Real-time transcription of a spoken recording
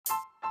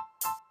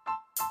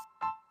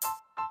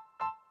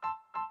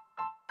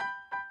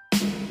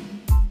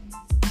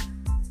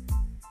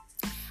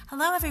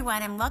Hello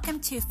everyone, and welcome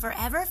to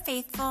Forever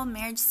Faithful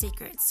Marriage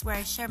Secrets, where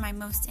I share my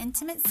most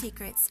intimate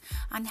secrets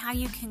on how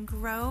you can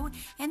grow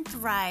and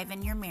thrive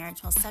in your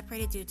marriage while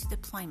separated due to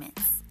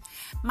deployments.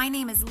 My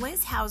name is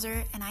Liz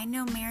Hauser, and I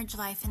know marriage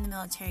life in the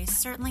military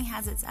certainly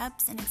has its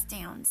ups and its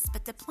downs,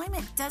 but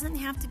deployment doesn't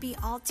have to be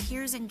all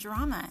tears and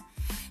drama.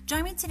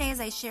 Join me today as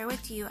I share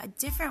with you a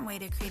different way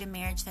to create a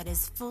marriage that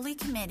is fully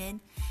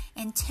committed,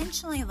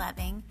 intentionally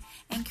loving,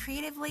 and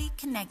creatively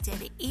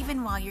connected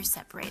even while you're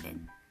separated.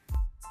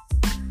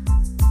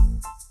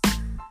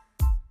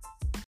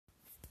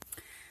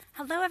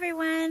 Hello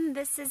everyone,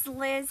 this is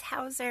Liz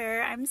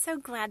Hauser. I'm so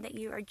glad that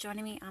you are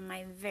joining me on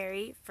my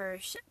very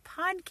first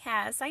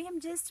podcast. I am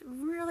just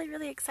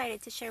really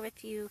excited to share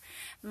with you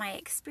my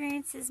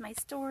experiences, my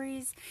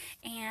stories,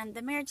 and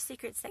the marriage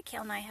secrets that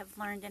Kale and I have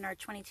learned in our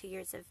 22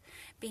 years of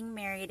being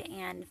married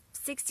and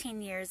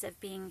 16 years of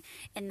being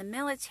in the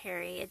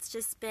military. It's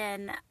just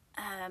been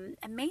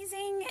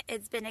amazing.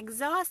 It's been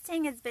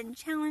exhausting. It's been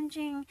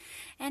challenging.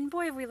 And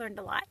boy, have we learned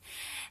a lot.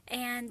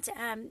 And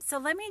so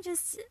let me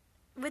just...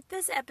 With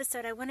this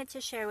episode, I wanted to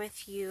share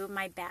with you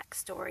my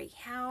backstory,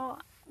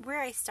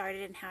 where I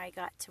started and how I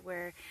got to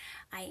where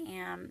I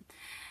am.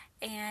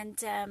 And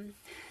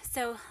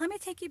so let me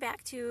take you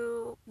back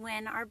to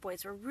when our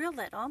boys were real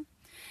little.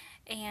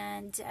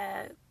 And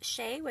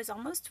Shay was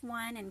almost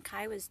 1 and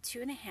Kai was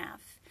 2.5.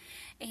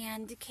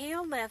 And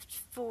Kale left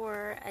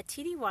for a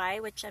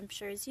TDY, which I'm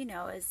sure, as you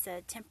know, is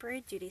a temporary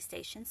duty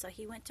station. So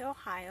he went to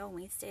Ohio and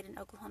we stayed in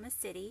Oklahoma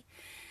City.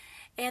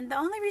 And the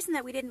only reason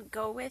that we didn't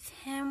go with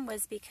him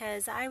was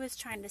because I was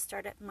trying to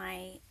start up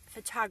my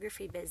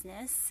photography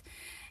business,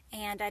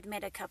 and I'd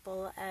made a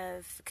couple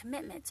of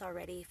commitments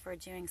already for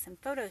doing some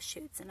photo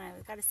shoots, and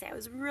I've got to say I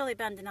was really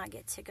bummed to not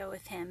get to go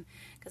with him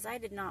because I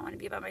did not want to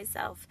be by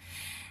myself.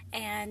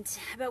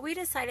 But we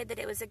decided that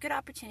it was a good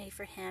opportunity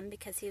for him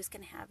because he was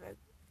going to have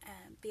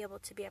be able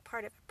to be a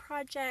part of a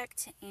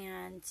project,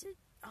 and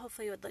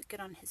hopefully it would look good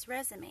on his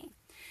resume.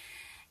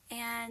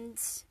 And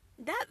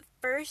that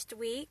first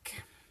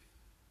week,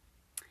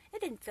 it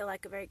didn't feel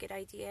like a very good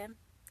idea.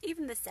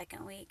 Even the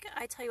second week.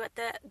 I tell you what,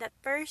 the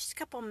first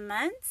couple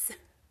months,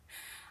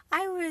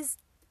 I was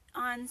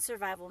on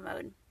survival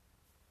mode.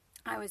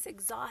 I was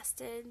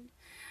exhausted.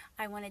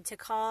 I wanted to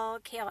call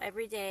Kale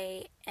every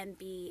day and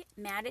be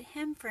mad at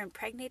him for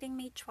impregnating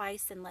me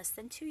twice in less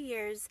than 2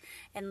 years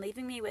and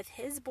leaving me with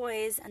his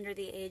boys under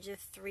the age of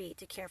 3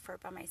 to care for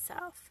by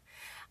myself.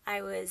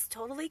 I was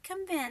totally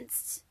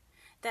convinced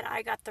that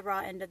I got the raw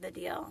end of the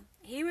deal.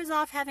 He was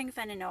off having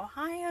fun in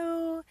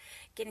Ohio,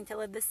 getting to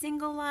live the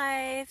single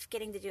life,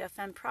 getting to do a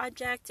fun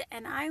project,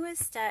 and I was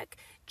stuck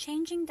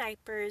changing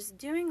diapers,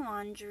 doing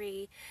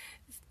laundry,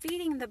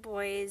 feeding the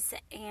boys,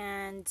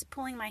 and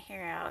pulling my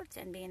hair out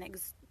and being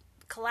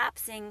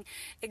collapsing,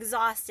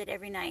 exhausted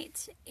every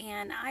night.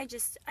 And I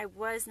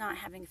was not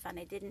having fun.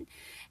 I didn't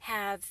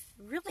have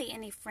really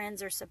any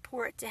friends or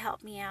support to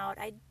help me out.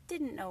 I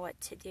didn't know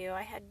what to do.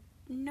 I had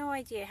no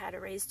idea how to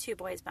raise 2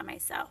 boys by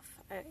myself.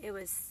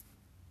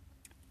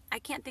 I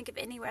can't think of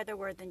any other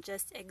word than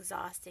just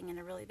exhausting and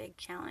a really big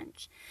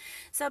challenge.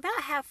 So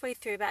about halfway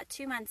through, about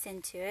 2 months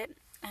into it,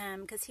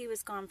 because he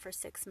was gone for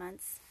 6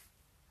 months,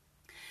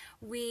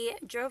 we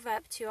drove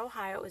up to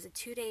Ohio. It was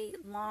a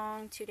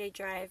long 2-day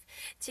drive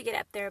to get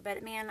up there,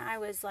 but man, I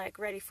was like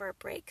ready for a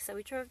break. So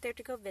we drove there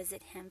to go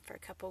visit him for a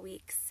couple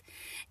weeks.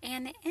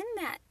 And in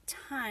that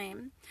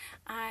time,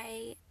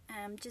 I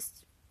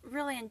just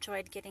really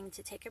enjoyed getting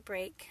to take a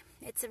break.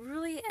 It's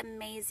really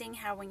amazing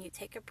how when you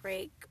take a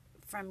break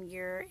from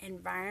your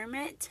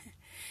environment,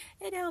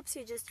 it helps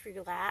you just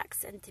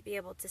relax and to be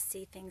able to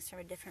see things from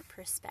a different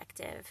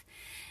perspective.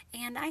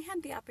 And I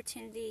had the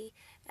opportunity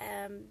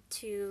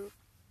to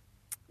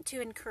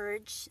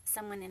encourage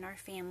someone in our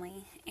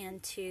family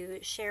and to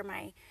share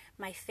my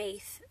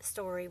faith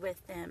story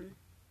with them.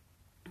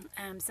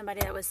 Somebody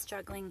that was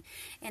struggling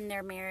in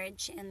their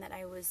marriage and that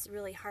I was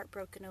really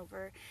heartbroken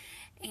over.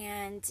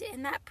 And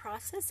in that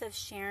process of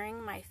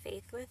sharing my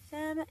faith with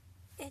them,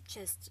 it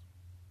just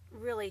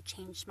really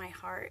changed my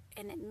heart,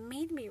 and it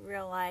made me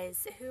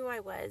realize who I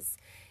was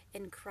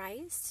in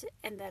Christ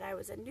and that I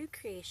was a new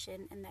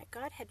creation and that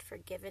God had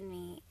forgiven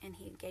me and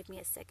He gave me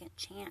a second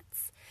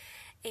chance.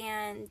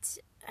 And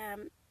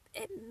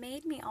it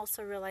made me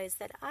also realize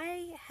that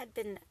I had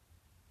been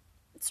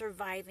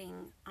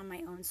surviving on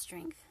my own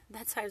strength.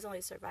 That's why I was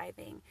only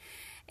surviving.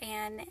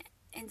 And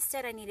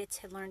instead, I needed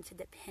to learn to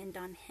depend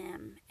on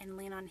Him and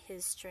lean on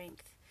His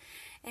strength.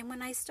 And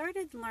when I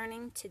started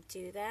learning to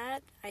do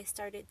that, I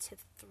started to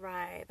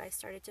thrive. I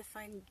started to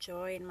find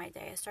joy in my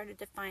day. I started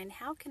to find,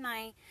 how can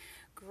I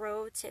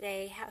grow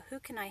today? Who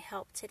can I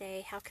help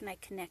today? How can I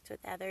connect with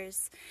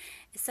others?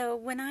 So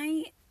when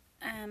I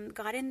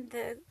got in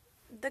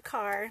the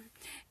car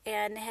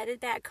and headed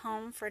back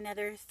home for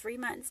another 3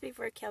 months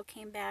before Kale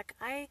came back,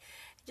 I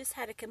just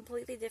had a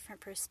completely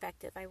different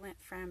perspective. I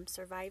went from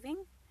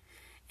surviving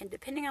and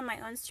depending on my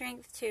own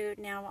strength to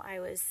now I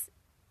was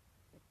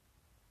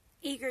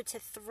eager to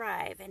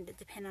thrive and to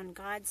depend on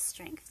God's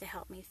strength to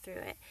help me through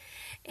it.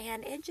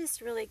 And it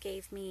just really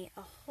gave me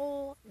a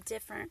whole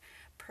different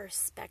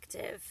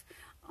perspective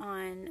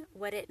on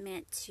what it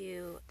meant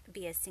to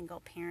be a single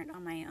parent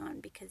on my own,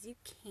 because you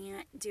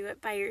can't do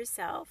it by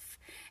yourself.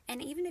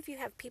 And even if you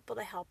have people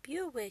to help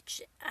you,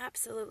 which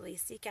absolutely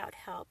seek out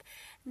help,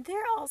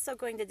 they're also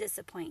going to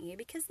disappoint you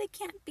because they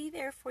can't be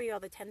there for you all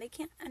the time. They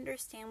can't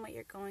understand what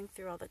you're going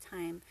through all the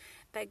time.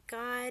 But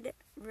God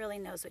really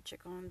knows what you're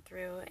going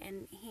through,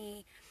 and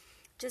He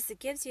just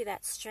gives you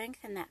that strength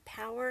and that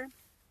power,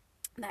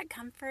 that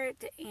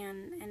comfort,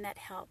 and that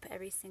help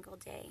every single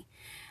day.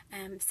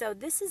 So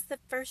this is the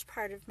first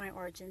part of my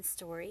origin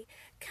story.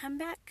 Come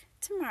back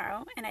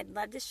tomorrow, and I'd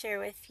love to share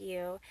with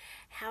you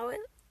how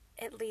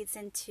it leads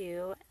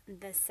into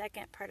the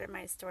second part of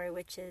my story,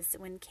 which is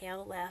when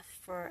Kale left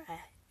for an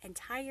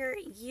entire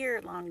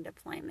year-long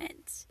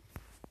deployment.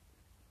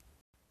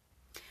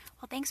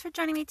 Well, thanks for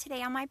joining me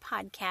today on my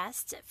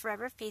podcast,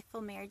 Forever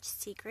Faithful Marriage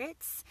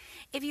Secrets.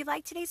 If you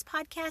like today's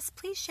podcast,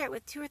 please share it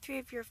with 2 or 3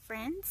 of your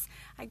friends.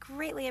 I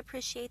greatly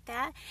appreciate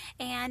that.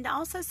 And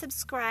also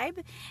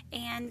subscribe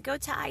and go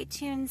to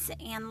iTunes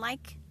and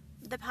like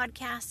the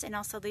podcast and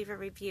also leave a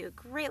review.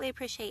 Greatly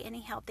appreciate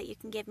any help that you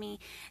can give me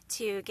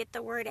to get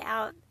the word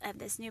out of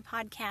this new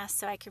podcast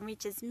so I can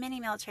reach as many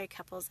military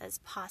couples as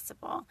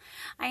possible.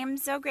 I am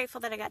so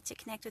grateful that I got to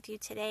connect with you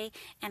today,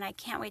 and I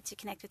can't wait to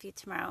connect with you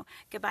tomorrow.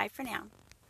 Goodbye for now.